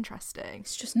actually pretty interesting?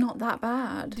 It's just not that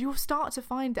bad. You'll start to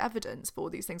find evidence for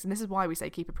these things, and this is why we say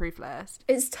keep a proof list.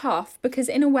 It's tough because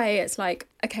in a way it's like,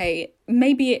 okay,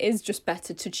 maybe it is just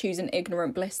better to choose an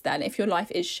ignorant bliss then. If your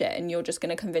life is shit and you're just going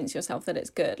to convince yourself that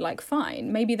it's good, like,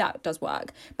 fine, maybe that does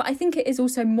work. But I think it is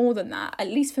also more than that. At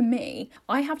least for me,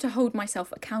 I have to hold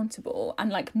myself accountable and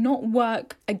like not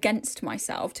work against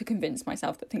myself to convince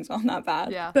myself that things aren't that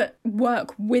bad, but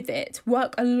work with it,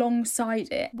 work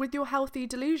alongside it. With your healthy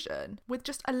delusion, with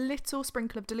just a little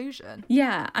sprinkle of delusion.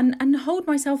 Yeah, and hold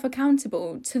myself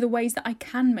accountable to the ways that I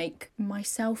can make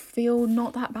myself feel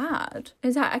not that bad.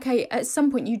 Is that, okay, at some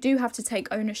point you do have to take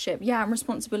ownership, and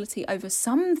responsibility over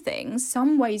some things,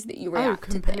 some ways that you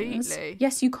react to things.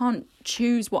 Yes, you can't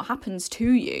choose what happens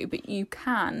to you, but you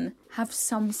can have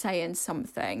some say in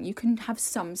something. You can have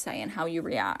some say in how you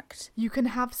react. You can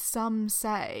have some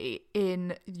say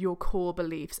in your core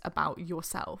beliefs about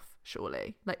yourself.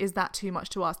 Surely, like, is that too much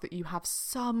to ask that you have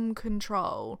some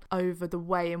control over the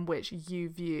way in which you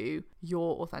view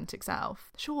your authentic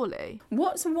self? Surely.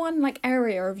 What's one like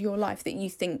area of your life that you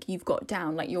think you've got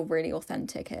down, like you're really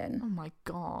authentic in? Oh my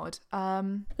god.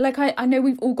 Like I know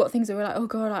we've all got things that we're like, oh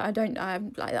god,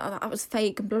 I'm like that was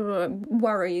fake and blah, blah, blah,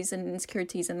 worries and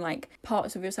insecurities and like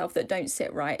parts of yourself that don't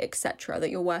sit right, etc.,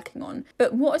 that you're working on.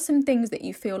 But what are some things that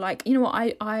you feel like, you know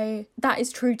what, I that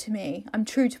is true to me. I'm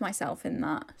true to myself in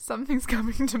that. Something's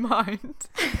coming to mind.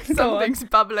 Something's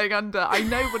bubbling under. I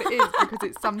know what it is because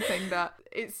it's something that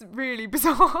it's really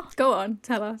bizarre. Go on,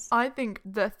 tell us. I think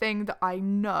the thing that I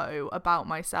know about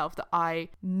myself, that I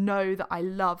know that I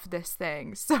love this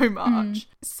thing so much,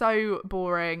 so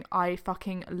boring. I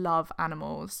fucking love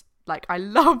animals. Like, I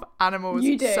love animals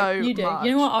you do, so you do. much.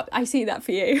 You know what? I see that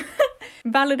for you.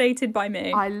 Validated by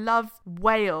me. I love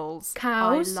whales.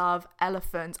 Cows. I love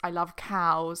elephants. I love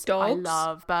cows. Dogs. I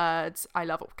love birds. I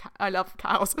love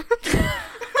cows.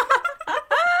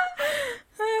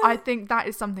 I think that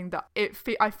is something that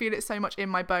I feel it so much in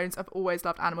my bones. I've always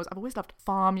loved animals. I've always loved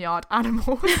farmyard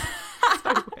animals.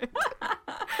 So weird.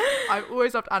 I've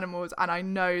always loved animals, and I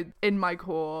know in my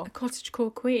core, a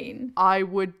cottagecore queen, I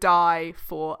would die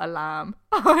for a lamb.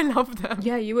 I love them.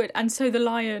 Yeah, you would. And so the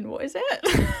lion, what is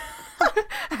it?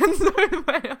 And so,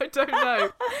 wait, I don't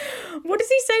know. What does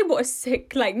he say? What a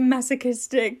sick, like,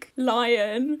 masochistic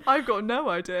lion. I've got no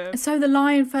idea. So the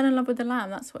lion fell in love with the lamb.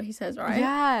 That's what he says, right?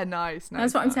 Yeah, nice.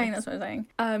 That's what I'm saying. That's what I'm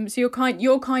saying. So you're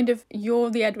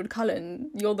the Edward Cullen.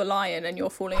 You're the lion, and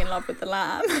you're falling in love with the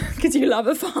lamb because you love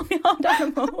a farmyard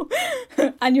animal.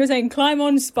 And you're saying, climb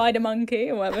on, spider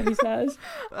monkey, or whatever he says.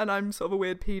 And I'm sort of a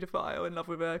weird paedophile in love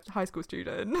with a high school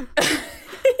student.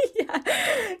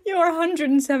 You're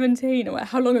 117, or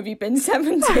how long have you been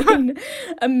 17?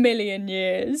 A million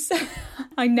years.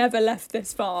 I never left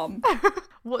this farm.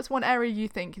 What's one area you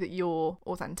think that you're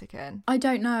authentic in? I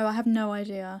don't know. I have no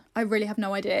idea. I really have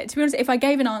no idea. To be honest, if I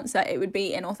gave an answer, it would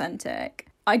be inauthentic.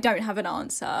 I don't have an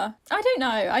answer. I don't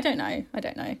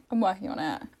know. I'm working on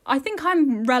it. I think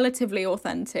I'm relatively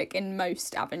authentic in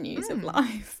most avenues of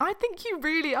life. I think you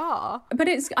really are. But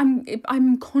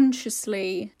I'm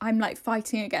consciously, I'm like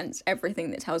fighting against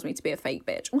everything that tells me to be a fake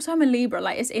bitch. Also, I'm a Libra.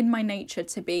 Like, it's in my nature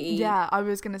to be... Yeah, I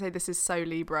was going to say this is so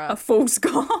Libra. A false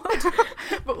god.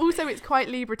 But also it's quite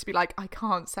Libra to be like, I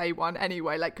can't say one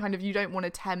anyway. Like, kind of, you don't want to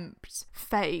tempt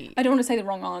fate. I don't want to say the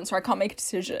wrong answer. I can't make a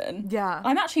decision. Yeah.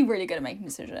 I'm actually really good at making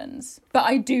decisions. But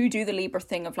I do the Libra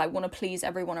thing of like want to please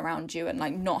everyone around you and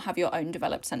like not have your own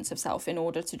developed sense of self in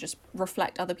order to just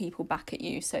reflect other people back at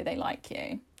you so they like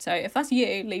you. So if that's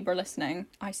you, Libra listening,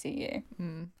 I see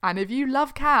you. And if you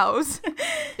love cows,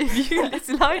 if you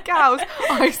like cows,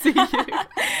 I see you.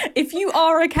 If you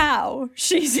are a cow,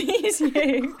 she sees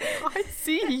you. I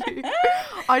see you.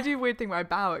 I do a weird thing where I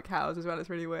bow at cows as well. It's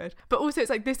really weird. But also it's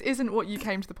like, this isn't what you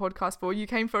came to the podcast for. You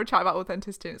came for a chat about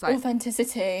authenticity. And it's like,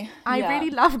 authenticity. I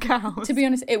really love cows. To be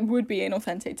honest, it would be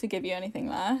inauthentic to give you anything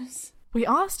less. We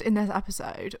asked in this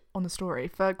episode on the story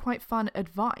for quite fun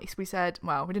advice. We said,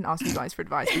 well, we didn't ask you guys for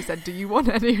advice. We said, do you want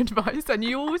any advice? And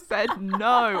you all said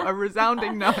no, a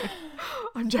resounding no.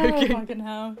 I'm joking. Oh, fucking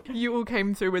hell. You all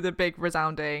came through with a big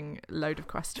resounding load of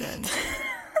questions.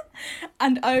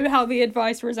 And oh, how the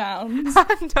advice resounds.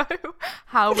 And oh,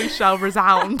 how we shall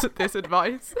resound this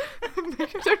advice. I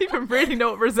don't even really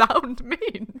know what resound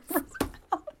means.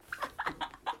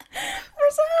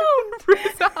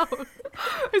 Resound.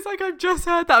 It's like I've just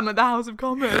heard that at the House of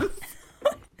Commons.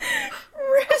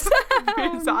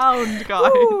 Resound,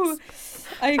 guys. Ooh.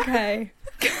 Okay.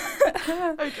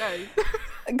 Okay.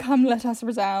 Come, let us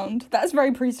resound. That's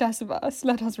very priestess of us.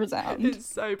 Let us resound. It's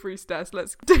so priestess.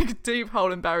 Let's dig a deep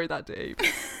hole and bury that deep.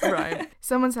 Right.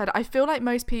 Someone said, I feel like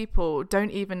most people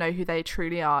don't even know who they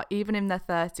truly are, even in their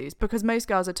 30s, because most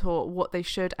girls are taught what they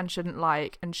should and shouldn't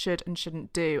like and should and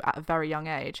shouldn't do at a very young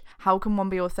age. How can one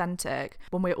be authentic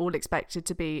when we're all expected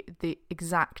to be the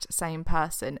exact same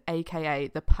person, aka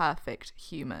the perfect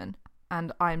human?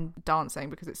 And I'm dancing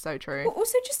because it's so true. But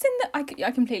also just in the...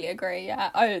 I completely agree, yeah.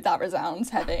 Oh, that resounds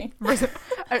heavy.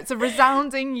 It's a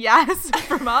resounding yes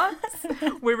from us.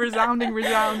 We're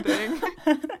resounding.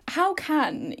 How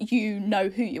can you know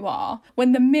who you are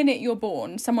when the minute you're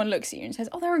born, someone looks at you and says,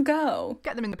 oh, they're a girl?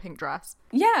 Get them in the pink dress.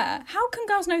 Yeah. How can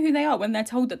girls know who they are when they're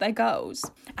told that they're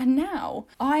girls? And now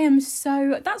I am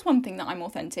so... That's one thing that I'm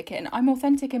authentic in. I'm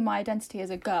authentic in my identity as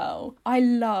a girl. I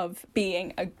love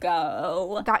being a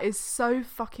girl. That is so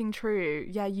fucking true.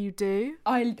 Yeah, you do.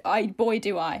 Boy,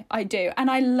 do I. I do.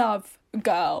 And I love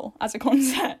girl as a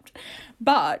concept.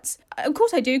 But of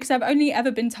course I do, because I've only ever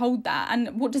been told that.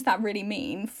 And what does that really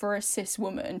mean for a cis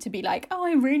woman to be like, oh,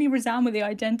 I really resound with the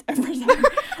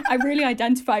I really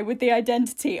identify with the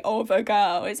identity of a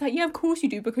girl. It's like, yeah, of course you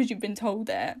do, because you've been told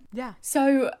it. Yeah.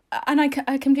 So, and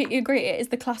I completely agree. It is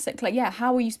the classic, like, yeah,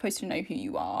 how are you supposed to know who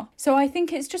you are? So I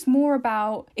think it's just more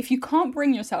about, if you can't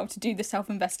bring yourself to do the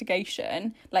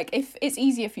self-investigation, like if it's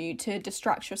easier for you to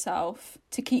distract yourself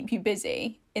to keep you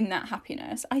busy in that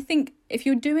happiness, I think if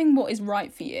you're doing what is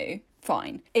right for you,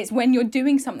 fine. It's when you're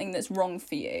doing something that's wrong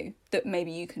for you that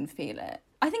maybe you can feel it.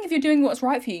 I think if you're doing what's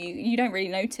right for you, you don't really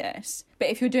notice. But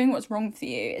if you're doing what's wrong for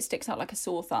you, it sticks out like a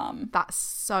sore thumb. That's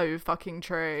so fucking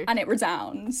true. And it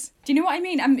resounds. Do you know what I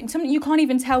mean? I mean, something you can't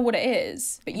even tell what it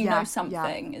is, but you know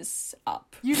something is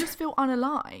up. You just feel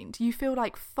unaligned. You feel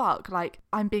like, fuck, like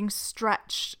I'm being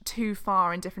stretched too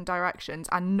far in different directions,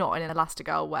 and not in an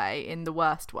Elastigirl way, in the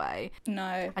worst way.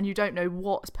 No. And you don't know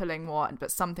what's pulling what,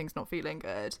 but something's not feeling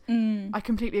good. I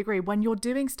completely agree. When you're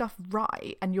doing stuff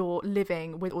right and you're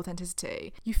living with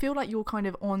authenticity, you feel like you're kind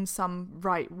of on some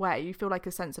right way. You feel like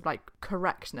a sense of like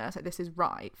correctness, like this is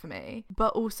right for me.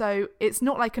 But also it's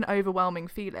not like an overwhelming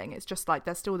feeling. It's just like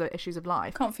there's still the issues of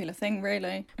life. Can't feel a thing,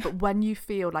 really. But when you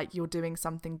feel like you're doing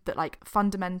something that like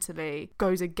fundamentally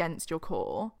goes against your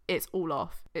core, it's all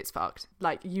off. It's fucked.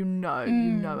 Like, you know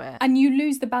it. And you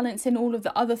lose the balance in all of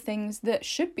the other things that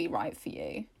should be right for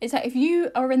you. It's like if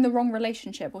you are in the wrong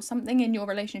relationship or something in your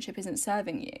relationship isn't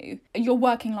serving you, your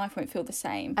working life won't feel the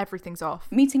same. Everything's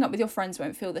off. Meeting up with your friends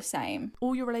won't feel the same.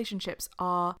 All your relationships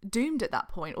are doomed at that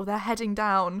point, or they're heading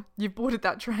down. You've boarded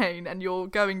that train and you're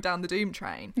going down the doom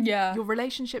train. Yeah. Your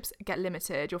relationships get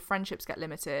limited. Your friendships get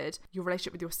limited. Your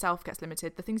relationship with yourself gets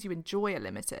limited. The things you enjoy are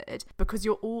limited because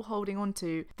you're all holding on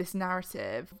to this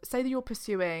narrative. Say that you're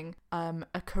pursuing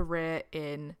a career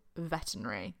in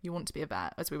veterinary. You want to be a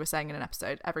vet, as we were saying in an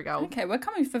episode. Every girl. Okay, we're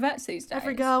coming for vets these days.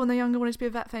 Every girl when they're younger wanted to be a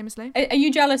vet, famously. Are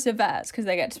you jealous of vets because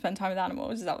they get to spend time with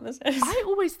animals? Is that what this is? I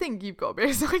always think you've got to be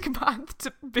a psychopath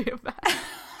to be a vet.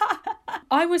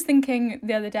 I was thinking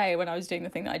the other day when I was doing the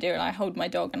thing that I do and I hold my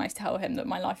dog and I tell him that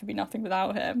my life would be nothing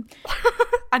without him.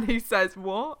 And he says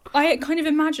what? I kind of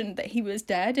imagined that he was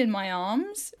dead in my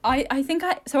arms.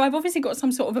 So I've obviously got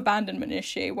some sort of abandonment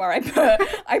issue where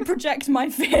I project my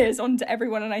fears onto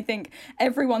everyone, and I think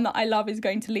everyone that I love is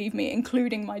going to leave me,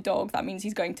 including my dog. That means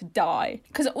he's going to die.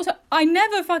 Because also, I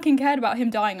never fucking cared about him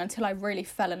dying until I really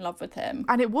fell in love with him.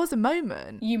 And it was a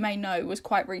moment. You may know, was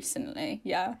quite recently,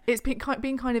 yeah. It's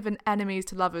been kind of an enemies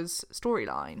to lovers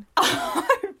storyline.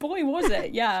 Boy, was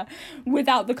it, yeah.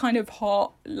 Without the kind of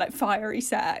hot, like, fiery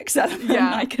sex element,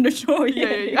 I can assure you.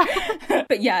 Yeah.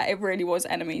 But yeah, it really was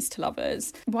enemies to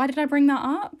lovers. Why did I bring that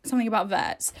up? Something about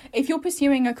vets. If you're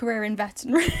pursuing a career in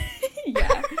veterinary,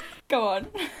 Go on.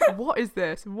 What is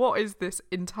this? What is this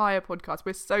entire podcast?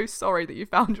 We're so sorry that you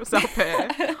found yourself here.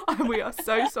 We are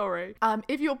so sorry.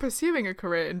 If you're pursuing a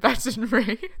career in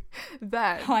veterinary,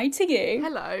 then Hi to you.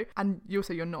 hello. And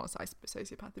you're not a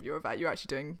sociopath if you're a vet. You're actually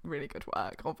doing really good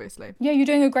work, obviously. Yeah, you're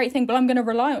doing a great thing, but I'm going to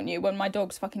rely on you when my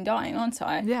dog's fucking dying, aren't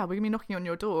I? Yeah, we're gonna be knocking on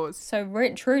your doors. So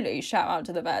truly, shout out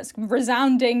to the vets.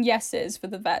 Resounding yeses for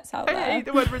the vets out I there. hate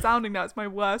the word resounding now. It's my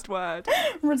worst word.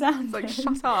 Resounding. It's like,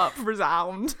 shut up,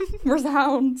 resound.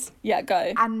 Resounds. Yeah,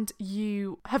 go. And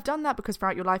you have done that because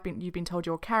throughout your life you've been told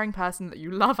you're a caring person, that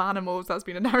you love animals. That's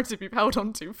been a narrative you've held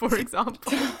onto, for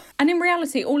example. And in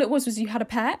reality, all it was you had a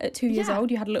pet at 2 years Yeah.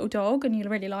 old. You had a little dog and you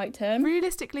really liked him.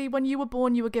 Realistically, when you were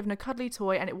born, you were given a cuddly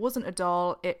toy, and it wasn't a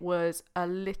doll, it was a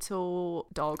little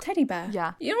dog. Teddy bear.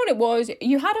 Yeah. You know what it was?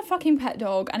 You had a fucking pet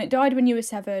dog and it died when you were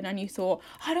 7 and you thought,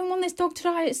 I don't want this dog to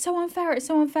die. It's so unfair. It's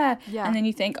so unfair. Yeah. And then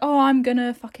you think, oh, I'm going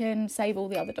to fucking save all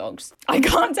the other dogs. I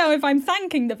can't tell if I'm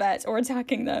thanking the vets or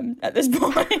attacking them at this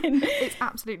point. It's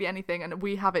absolutely anything, and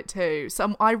we have it too.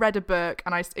 I read a book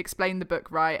and I explained the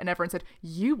book right, and everyone said,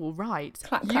 you will write.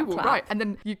 Clap, you clap, will clap. write. And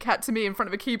then you kept to me in front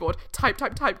of a keyboard, type,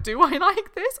 type, type. Do I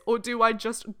like this or do I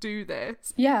just do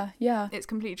this? Yeah. It's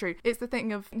completely true. It's the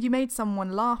thing of, you made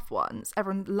someone laugh once,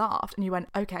 everyone laughed, and you went,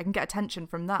 okay, I can get attention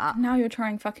from that. Now you're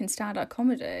trying fucking stand-up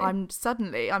comedy. I'm Seth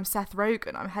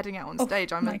Rogen, I'm heading out on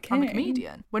stage, I'm a king.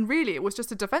 comedian. When really it was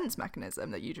just a defense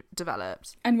mechanism that you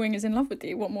developed. And Wing is in love with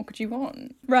you. What more could you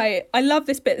want? Right. I love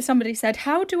this bit that somebody said,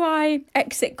 how do I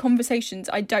exit conversations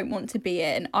I don't want to be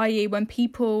in? I.e. when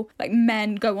people, like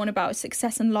men, go on about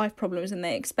success and life problems and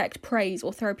they expect praise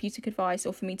or therapeutic advice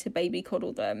or for me to baby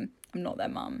coddle them. I'm not their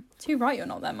mum. Too right you're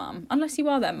not their mum. Unless you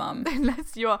are their mum.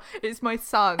 Unless you are, it's my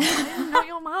son. I'm not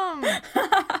your mum.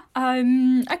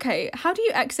 Okay, how do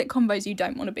you exit combos you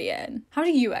don't want to be in? How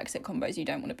do you exit combos you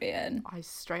don't want to be in? I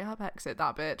straight up exit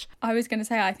that bitch. I was going to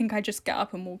say, I think I just get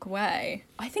up and walk away.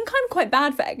 I think I'm quite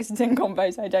bad for exiting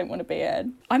combos I don't want to be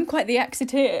in. I'm quite the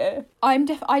exiteer. I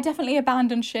definitely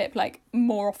abandon ship, like,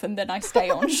 more often than I stay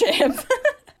on ship.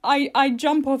 I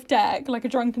jump off deck like a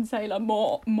drunken sailor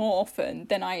more often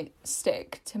than I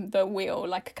stick to the wheel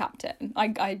like a captain.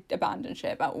 I abandon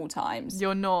ship at all times.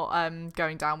 You're not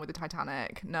going down with the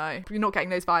Titanic. No. You're not getting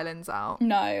those violins out.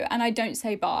 No, and I don't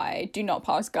say bye, do not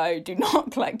pass go, do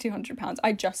not collect £200.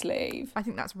 I just leave. I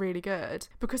think that's really good.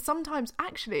 Because sometimes,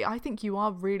 actually, I think you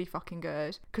are really fucking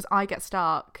good. Because I get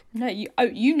stuck. No,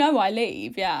 you know I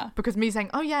leave, yeah. Because me saying,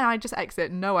 oh yeah, I just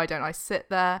exit. No, I don't. I sit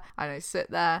there.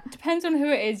 Depends on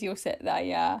who it is, you'll sit there,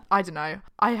 yeah. I don't know.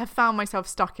 I have found myself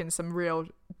stuck in some real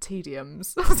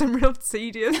tediums. Some real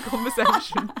tedious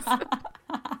conversations.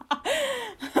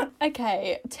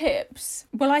 Okay, tips.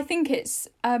 Well, I think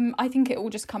it all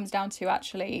just comes down to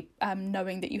actually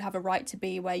knowing that you have a right to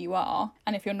be where you are,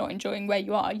 and if you're not enjoying where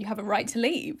you are, you have a right to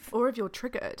leave. Or if you're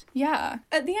triggered. Yeah.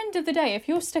 At the end of the day, if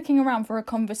you're sticking around for a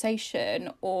conversation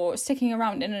or sticking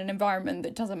around in an environment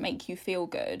that doesn't make you feel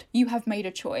good, you have made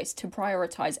a choice to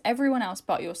prioritise everyone else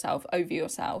but yourself over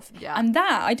yourself. Yeah. And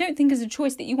that, I don't think, is a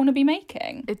choice that you want to be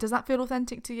making. Does that feel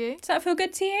authentic to you? Does that feel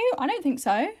good to you? I don't think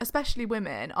so. Especially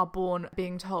women are born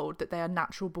being told that they are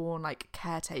natural born like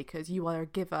caretakers. You are a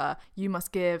giver, you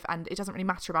must give, and it doesn't really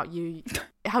matter about you.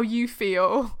 How you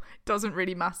feel doesn't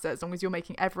really matter as long as you're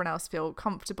making everyone else feel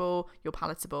comfortable, you're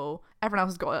palatable. Everyone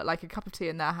else has got like a cup of tea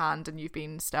in their hand and you've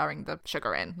been stirring the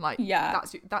sugar in. Like, yeah,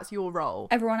 that's your role.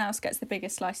 Everyone else gets the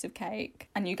biggest slice of cake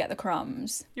and you get the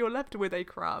crumbs. You're left with a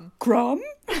crumb. Crumb?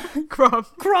 Crumb.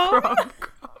 Crumb? Crumb.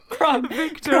 Crumb.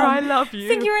 Victor, Crumb. I love you.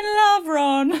 Think you're in love,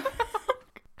 Ron.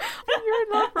 You're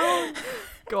in love, Ron.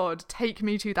 God, take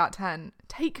me to that tent.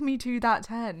 Take me to that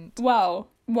tent. Well,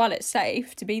 while it's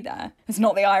safe to be there. It's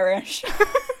not the Irish. Isn't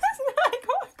that like,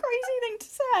 what a crazy thing to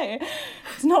say?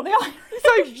 It's not the Irish.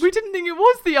 It's like, we didn't think it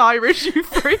was the Irish, you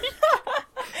freak.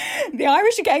 The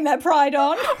Irish are getting their pride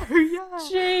on. Oh, yeah.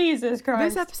 Jesus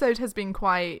Christ. This episode has been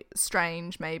quite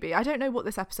strange, maybe. I don't know what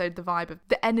this episode,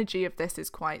 the energy of this is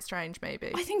quite strange,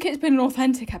 maybe. I think it's been an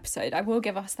authentic episode. I will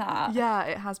give us that. Yeah,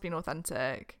 it has been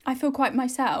authentic. I feel quite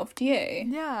myself. Do you?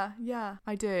 Yeah,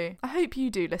 I do. I hope you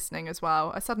do, listening as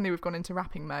well. Suddenly we've gone into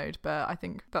rapping mode, but I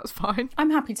think that's fine.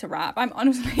 I'm happy to rap. I'm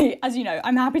honestly, as you know,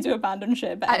 I'm happy to abandon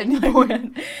ship at any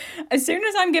point. As soon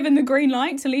as I'm given the green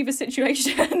light to leave a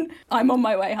situation, I'm on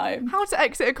my way home. How to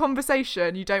exit a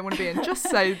conversation you don't want to be in. Just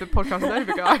say the podcast is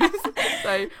over, guys.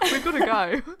 So we've got to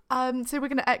go. So we're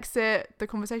going to exit the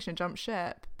conversation and jump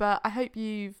ship. But I hope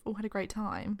you've all had a great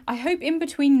time. I hope in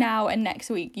between now and next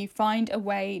week you find a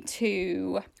way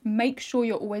to make sure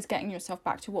you're always getting yourself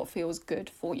back to what feels good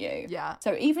for you. Yeah.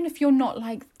 So even if you're not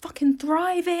like fucking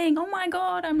thriving, oh my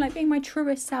God, I'm like being my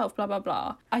truest self, blah, blah,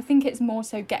 blah. I think it's more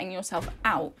so getting yourself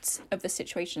out of the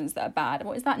situations that are bad.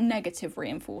 What is that negative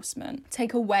reinforcement?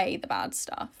 Take away the bad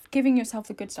stuff. Giving yourself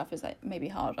the good stuff is like maybe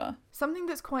harder. Something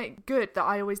that's quite good that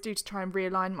I always do to try and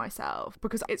realign myself,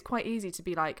 because it's quite easy to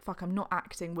be like, fuck, I'm not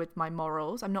acting with my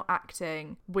morals. I'm not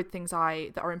acting with things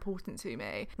that are important to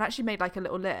me. I actually made like a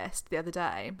little list the other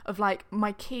day of like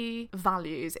my key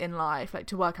values in life, like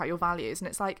to work out your values. And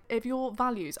it's like, if your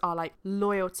values are like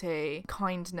loyalty,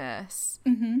 kindness,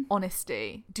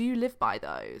 honesty, do you live by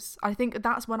those? I think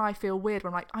that's when I feel weird,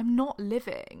 when I'm like, I'm not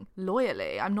living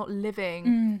loyally. I'm not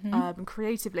living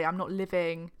creatively. I'm not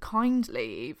living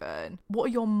kindly even. What are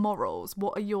your morals?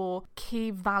 What are your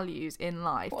key values in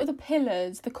life? What are the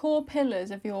pillars, the core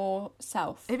pillars of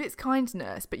yourself? If it's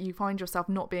kindness, but you find yourself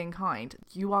not being kind,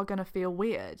 you are going to feel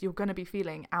weird. You're going to be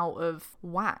feeling out of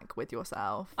whack with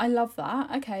yourself. I love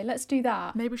that. Okay, let's do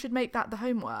that. Maybe we should make that the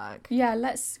homework. Yeah,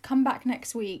 let's come back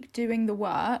next week doing the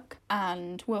work,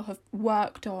 and we'll have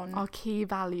worked on our key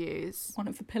values. One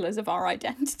of the pillars of our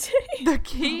identity. The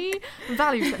key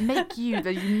values that make you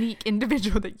the unique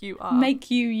individual that you are. Make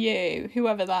you,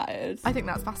 whoever that is. I think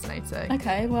that's fascinating.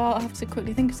 Okay, well, I'll have to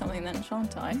quickly think of something then,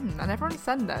 shan't I? And everyone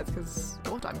send theirs, because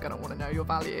God, I'm going to want to know your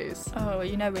values. Oh,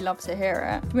 you know we love to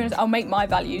hear it. To be honest, I'll make my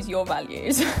values your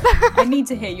values. I need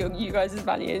to hear you guys'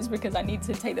 values, because I need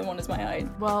to take them on as my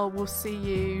own. Well, we'll see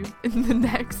you in the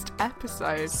next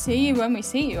episode. See you when we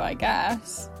see you, I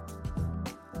guess.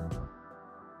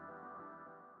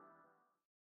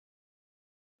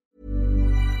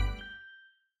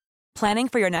 Planning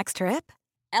for your next trip?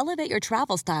 Elevate your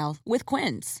travel style with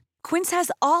Quince. Quince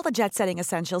has all the jet-setting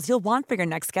essentials you'll want for your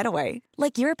next getaway,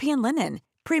 like European linen,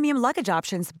 premium luggage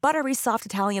options, buttery soft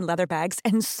Italian leather bags,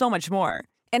 and so much more.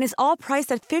 And is all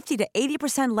priced at 50 to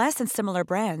 80% less than similar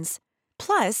brands.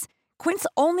 Plus, Quince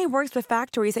only works with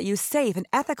factories that use safe and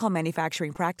ethical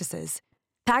manufacturing practices.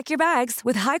 Pack your bags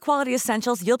with high-quality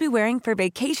essentials you'll be wearing for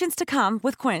vacations to come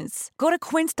with Quince. Go to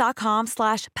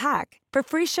quince.com/pack for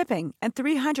free shipping and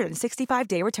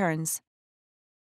 365-day returns.